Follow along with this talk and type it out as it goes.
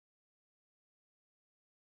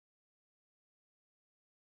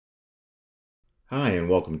Hi, and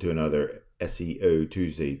welcome to another SEO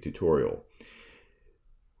Tuesday tutorial.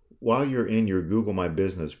 While you're in your Google My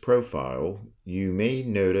Business profile, you may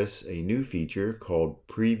notice a new feature called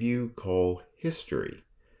Preview Call History.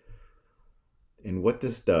 And what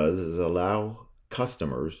this does is allow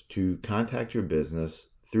customers to contact your business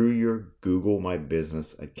through your Google My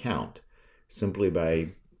Business account simply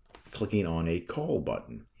by clicking on a call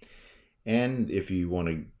button. And if you want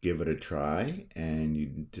to give it a try and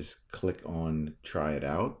you just click on try it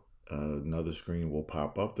out, another screen will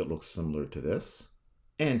pop up that looks similar to this.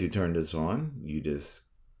 And to turn this on, you just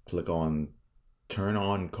click on turn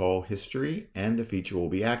on call history and the feature will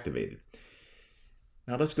be activated.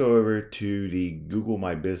 Now let's go over to the Google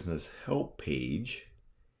My Business help page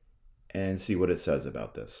and see what it says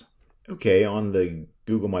about this. Okay, on the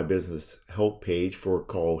Google My Business help page for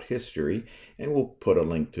call history, and we'll put a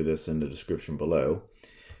link to this in the description below,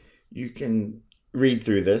 you can read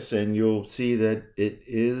through this and you'll see that it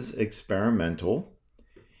is experimental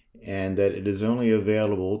and that it is only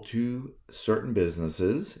available to certain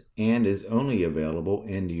businesses and is only available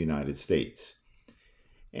in the United States.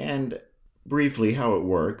 And briefly how it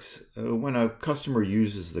works, when a customer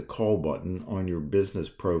uses the call button on your business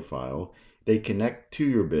profile, they connect to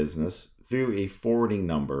your business through a forwarding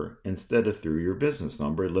number instead of through your business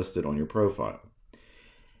number listed on your profile.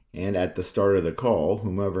 And at the start of the call,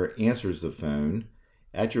 whomever answers the phone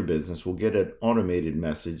at your business will get an automated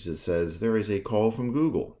message that says there is a call from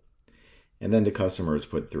Google. And then the customer is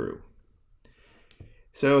put through.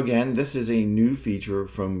 So again, this is a new feature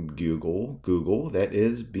from Google that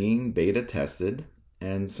is being beta tested.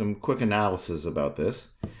 And some quick analysis about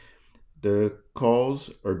this. The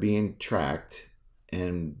calls are being tracked,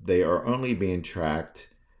 and they are only being tracked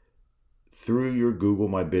through your Google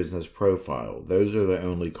My Business profile. Those are the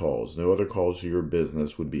only calls. No other calls to your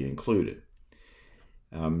business would be included.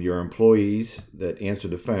 Your employees that answer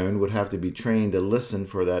the phone would have to be trained to listen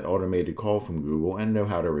for that automated call from Google and know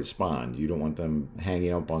how to respond. You don't want them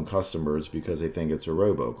hanging up on customers because they think it's a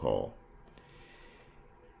robocall.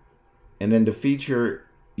 And then the feature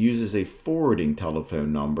uses a forwarding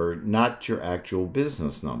telephone number, not your actual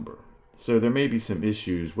business number. So there may be some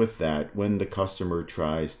issues with that when the customer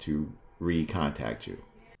tries to recontact you.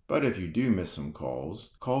 But if you do miss some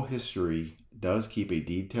calls, call history does keep a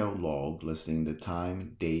detailed log listing the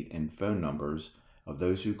time, date, and phone numbers of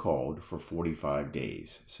those who called for 45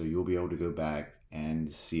 days. So you'll be able to go back and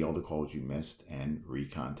see all the calls you missed and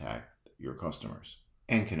recontact your customers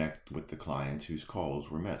and connect with the clients whose calls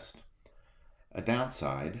were missed. A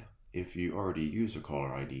downside, if you already use a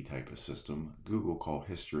caller ID type of system, Google Call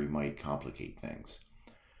History might complicate things.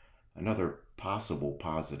 Another possible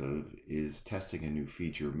positive is testing a new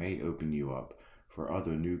feature may open you up for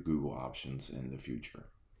other new Google options in the future.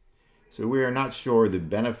 So we are not sure the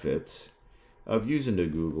benefits of using the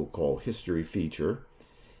Google Call History feature.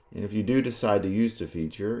 And if you do decide to use the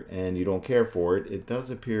feature and you don't care for it, it does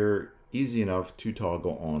appear easy enough to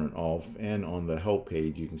toggle on and off. And on the help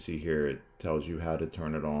page, you can see here it tells you how to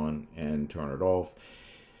turn it on and turn it off.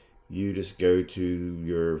 You just go to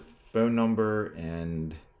your phone number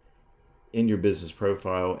and in your business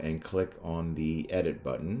profile and click on the edit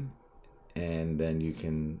button, and then you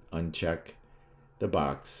can uncheck the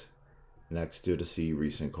box next to the see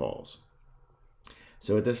recent calls.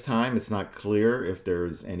 So at this time, it's not clear if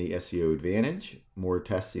there's any SEO advantage. More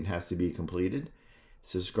testing has to be completed.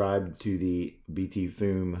 Subscribe to the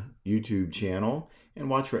BTFOOM YouTube channel and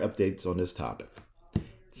watch for updates on this topic.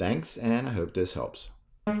 Thanks, and I hope this helps.